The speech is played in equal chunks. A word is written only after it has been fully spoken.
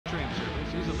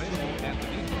available at the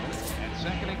depot at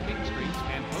 2nd and King Streets,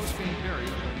 and post-game carriers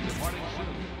will be departing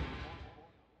soon.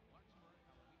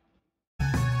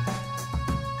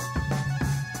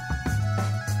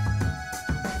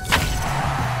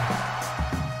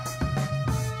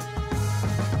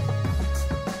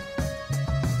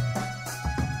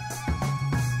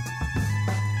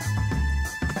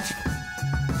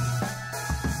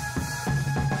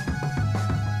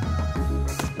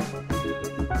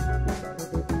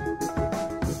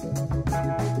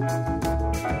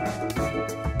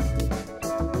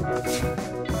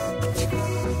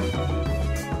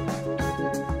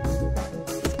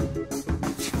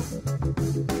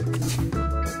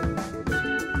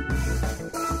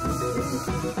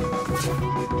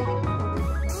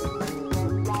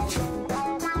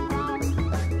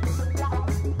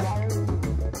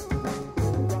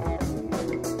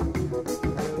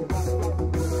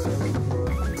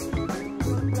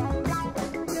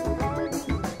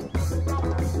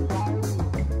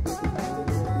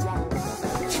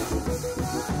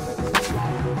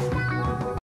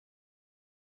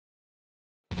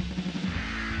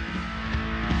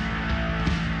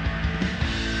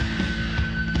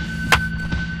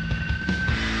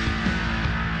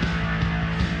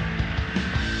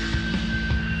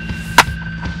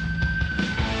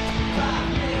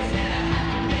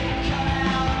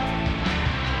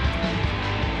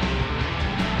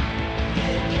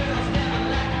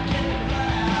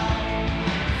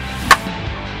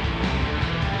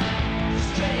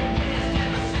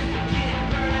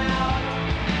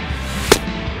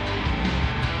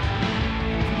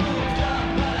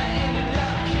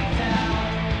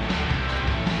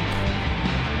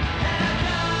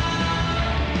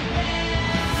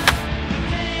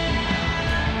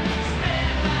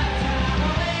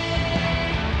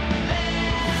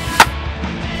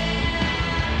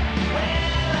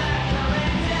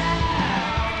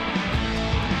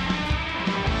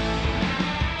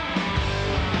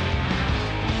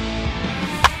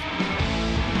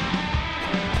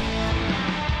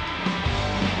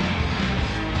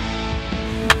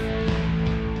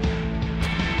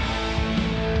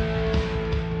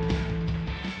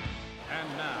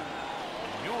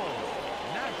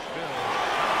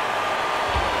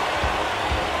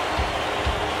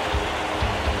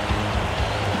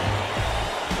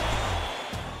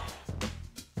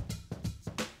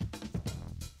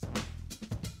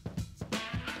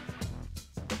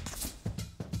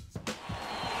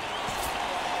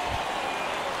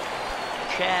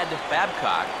 Chad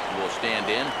Babcock will stand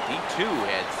in. He too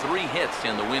had 3 hits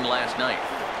in the win last night.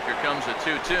 Here comes a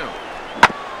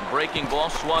 2-2. Breaking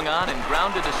ball swung on and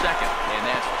grounded to second, and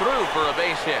that's through for a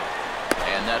base hit.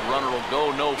 And that runner will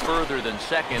go no further than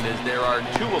second, as there are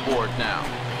 2 aboard now.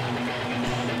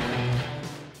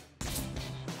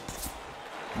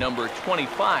 Number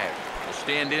 25 will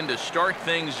stand in to start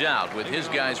things out, with his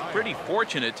guys pretty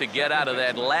fortunate to get out of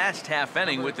that last half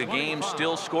inning with the game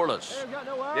still scoreless.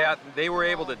 Yeah, they were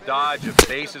able to dodge a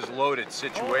bases loaded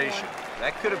situation.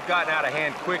 That could have gotten out of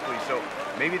hand quickly, so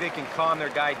maybe they can calm their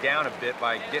guy down a bit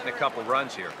by getting a couple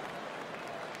runs here.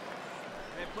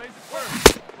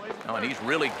 Oh, and he's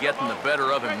really getting the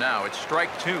better of him now. It's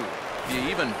strike 2. Do you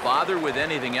even bother with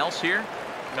anything else here?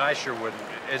 No, I sure wouldn't.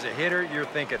 As a hitter, you're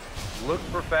thinking, look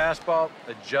for fastball,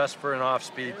 adjust for an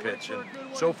off-speed pitch. And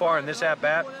so far in this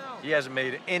at-bat, he hasn't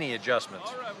made any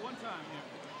adjustments.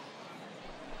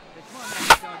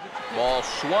 Ball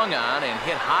swung on and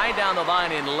hit high down the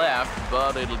line in left,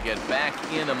 but it'll get back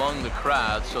in among the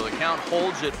crowd, so the count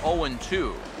holds at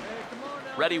 0-2.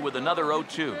 Ready with another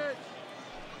 0-2.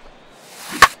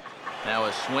 Now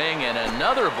a swing and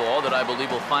another ball that I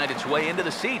believe will find its way into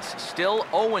the seats. Still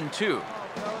 0-2.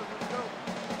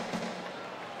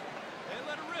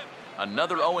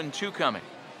 Another 0-2 coming.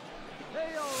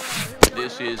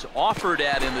 This is offered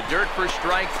at in the dirt for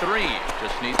strike 3.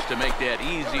 Just needs to make that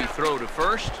easy throw to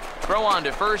first. Throw on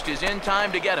to first is in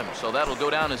time to get him, so that'll go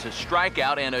down as a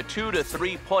strikeout and a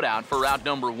 2-3 putout for out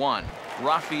number 1.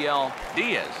 Rafael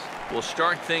Diaz will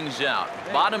start things out.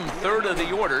 Bottom third of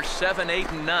the order, 7,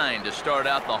 8, and 9 to start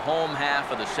out the home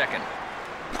half of the second.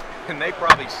 And they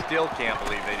probably still can't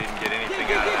believe they didn't get anything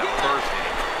out of that first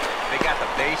inning. They got the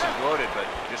bases loaded, but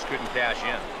just couldn't cash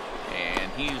in.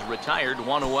 And he's retired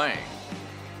 1 away.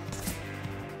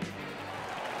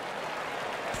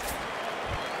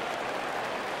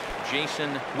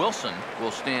 Jason Wilson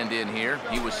will stand in here.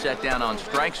 He was set down on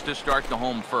strikes to start the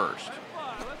home first.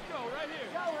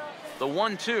 The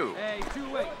 1-2.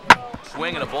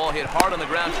 Swing and a ball hit hard on the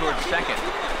ground towards second.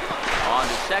 On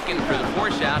to second for the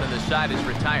force out, and the side is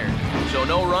retired. So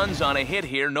no runs on a hit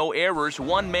here, no errors,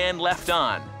 1 man left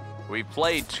on. We've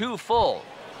played 2 full.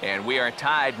 And we are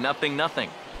tied 0-0.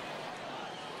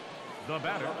 The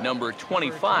batter, Number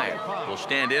 25 will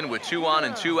stand in with 2 on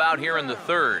and 2 out here in the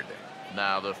third.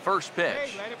 Now the first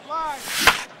pitch.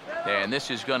 And this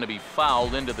is going to be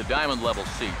fouled into the diamond level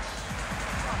seats.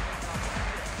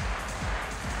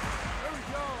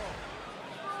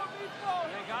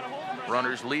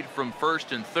 Runners lead from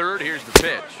first and third. Here's the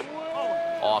pitch.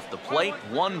 Off the plate,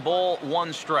 1 ball,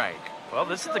 1 strike. Well,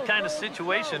 this is the kind of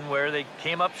situation where they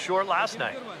came up short last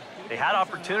night. They had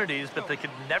opportunities, but they could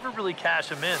never really cash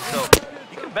them in. So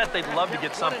you can bet they'd love to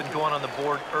get something going on the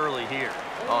board early here.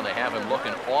 Oh, they have him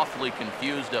looking awfully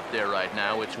confused up there right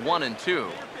now. It's 1-2.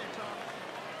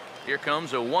 Here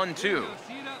comes a 1-2.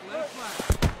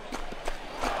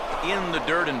 In the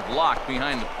dirt and blocked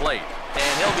behind the plate.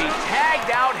 And he'll be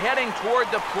tagged out heading toward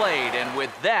the plate. And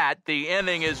with that, the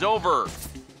inning is over.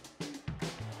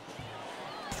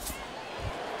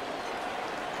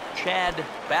 Chad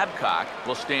Babcock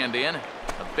will stand in. A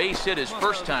base hit his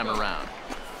first time around.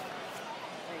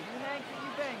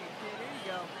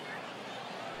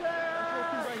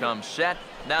 Comes set.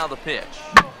 Now the pitch.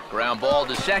 Ground ball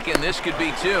to second. This could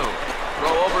be 2.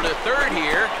 Throw over to third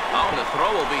here. Oh, the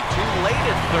throw will be too late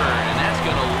at third, and that's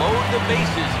going to load the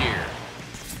bases here.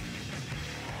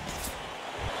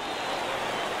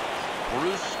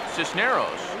 Bruce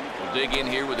Cisneros will dig in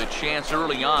here with a chance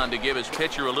early on to give his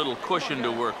pitcher a little cushion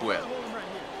to work with.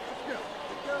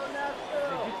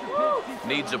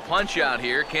 Needs a punch out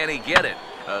here. Can he get it?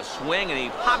 A swing, and he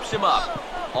pops him up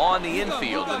on the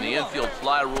infield, and the infield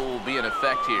fly rule will be in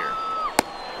effect here.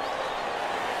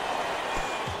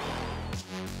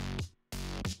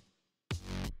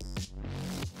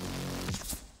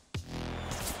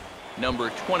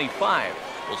 Number 25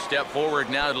 will step forward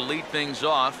now to lead things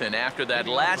off, and after that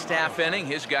last half inning,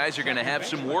 his guys are going to have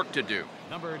some work to do.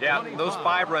 Yeah, those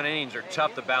 5-run innings are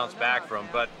tough to bounce back from,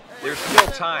 but there's still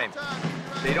time.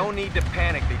 They don't need to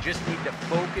panic. They just need to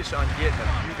focus on getting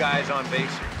a few guys on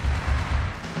base here.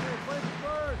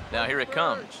 Now here it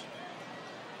comes.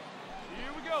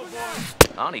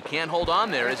 Oh, and he can't hold on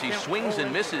there as he swings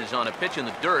and misses on a pitch in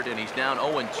the dirt, and he's down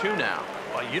 0-2 now.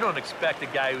 Well, you don't expect a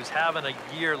guy who's having a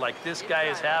year like this guy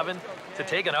is having to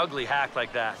take an ugly hack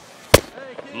like that.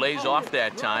 Lays off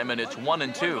that time, and it's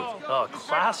 1-2. Oh,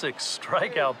 classic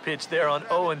strikeout pitch there on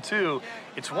 0-2.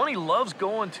 It's one he loves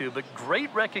going to, but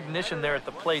great recognition there at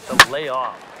the plate to lay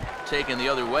off. Taken the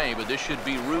other way, but this should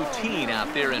be routine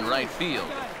out there in right field.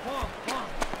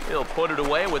 He'll put it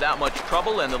away without much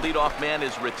trouble, and the leadoff man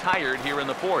is retired here in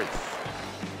the fourth.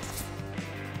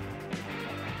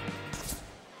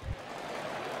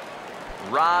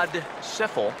 Rod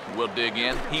Siffel will dig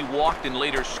in. He walked and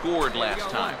later scored last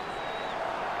time.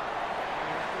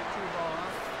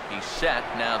 He's set.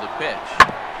 Now the pitch.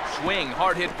 Swing,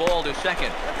 hard hit ball to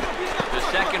second. To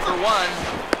second for 1.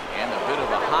 And a bit of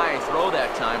a high throw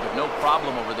that time, but no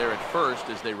problem over there at first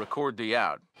as they record the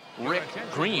out. Rick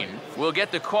Green will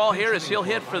get the call here as he'll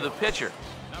hit for the pitcher.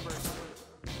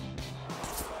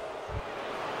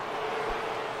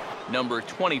 Number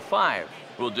 25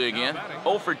 will dig in.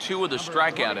 0 for 2 with a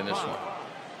strikeout in this one.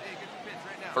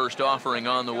 First offering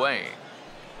on the way.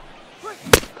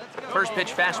 First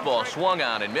pitch fastball swung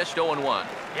on and missed 0-1.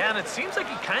 Yeah, and it seems like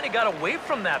he kind of got away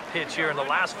from that pitch here in the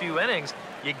last few innings.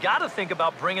 You got to think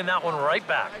about bringing that one right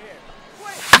back.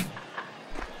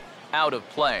 Out of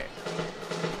play.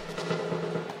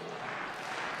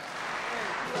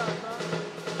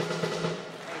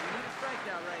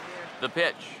 The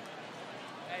pitch.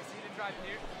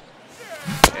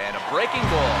 And a breaking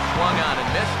ball swung on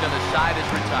and missed, and the side is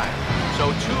retired.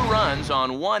 So 2 runs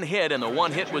on 1 hit, and the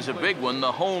 1 hit was a big one,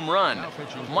 the home run.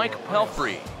 Mike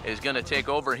Pelfrey is going to take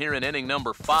over here in inning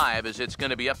number 5, as it's going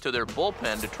to be up to their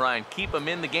bullpen to try and keep them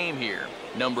in the game here.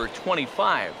 Number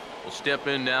 25 will step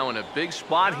in now in a big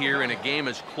spot here in a game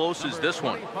as close as this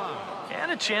one.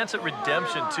 And a chance at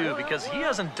redemption, too, because he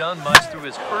hasn't done much through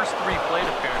his first 3 plate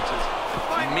appearances.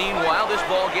 Meanwhile, this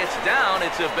ball gets down.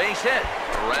 It's a base hit.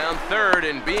 Around third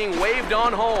and being waved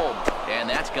on home. And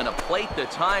that's going to plate the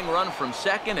tying run from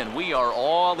second, and we are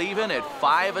all even at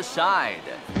 5 aside.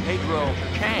 Pedro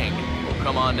Chang will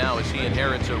come on now as he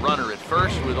inherits a runner at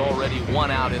first with already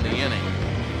 1 out in the inning.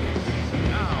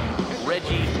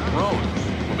 Reggie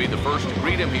Rose will be the first to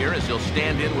greet him here as he'll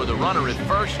stand in with a runner at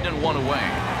first and 1 away.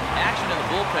 Action in the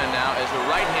bullpen now as a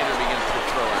right-hander begins to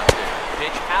throw out there.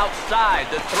 Pitch outside,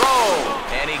 the throw,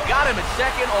 and he got him at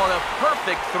second on a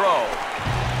perfect throw.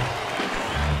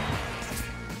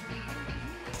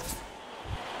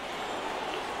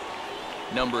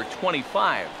 Number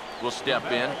 25 will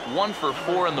step in, 1 for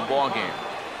 4 in the ballgame.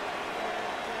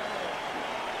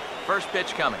 First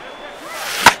pitch coming.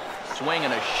 swing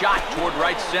and a shot toward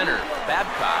right center.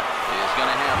 Babcock is going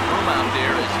to have room out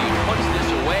there as he puts this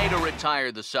away to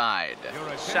retire the side.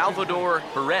 Salvador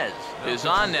Perez is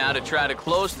on now to try to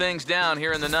close things down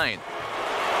here in the ninth.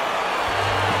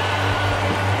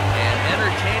 An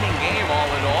entertaining game all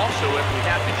in all, so if we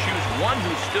have to choose one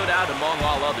who stood out among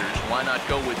all others, why not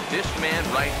go with this man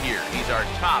right here? He's our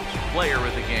top player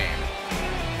of the game.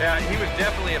 Yeah, he was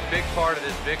definitely a big part of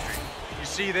this victory. You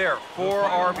see there, 4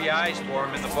 RBIs for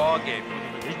him in the ball game.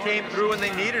 He came through when they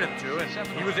needed him to, and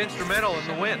he was instrumental in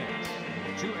the win.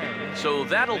 So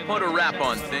that'll put a wrap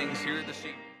on things here this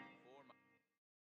evening.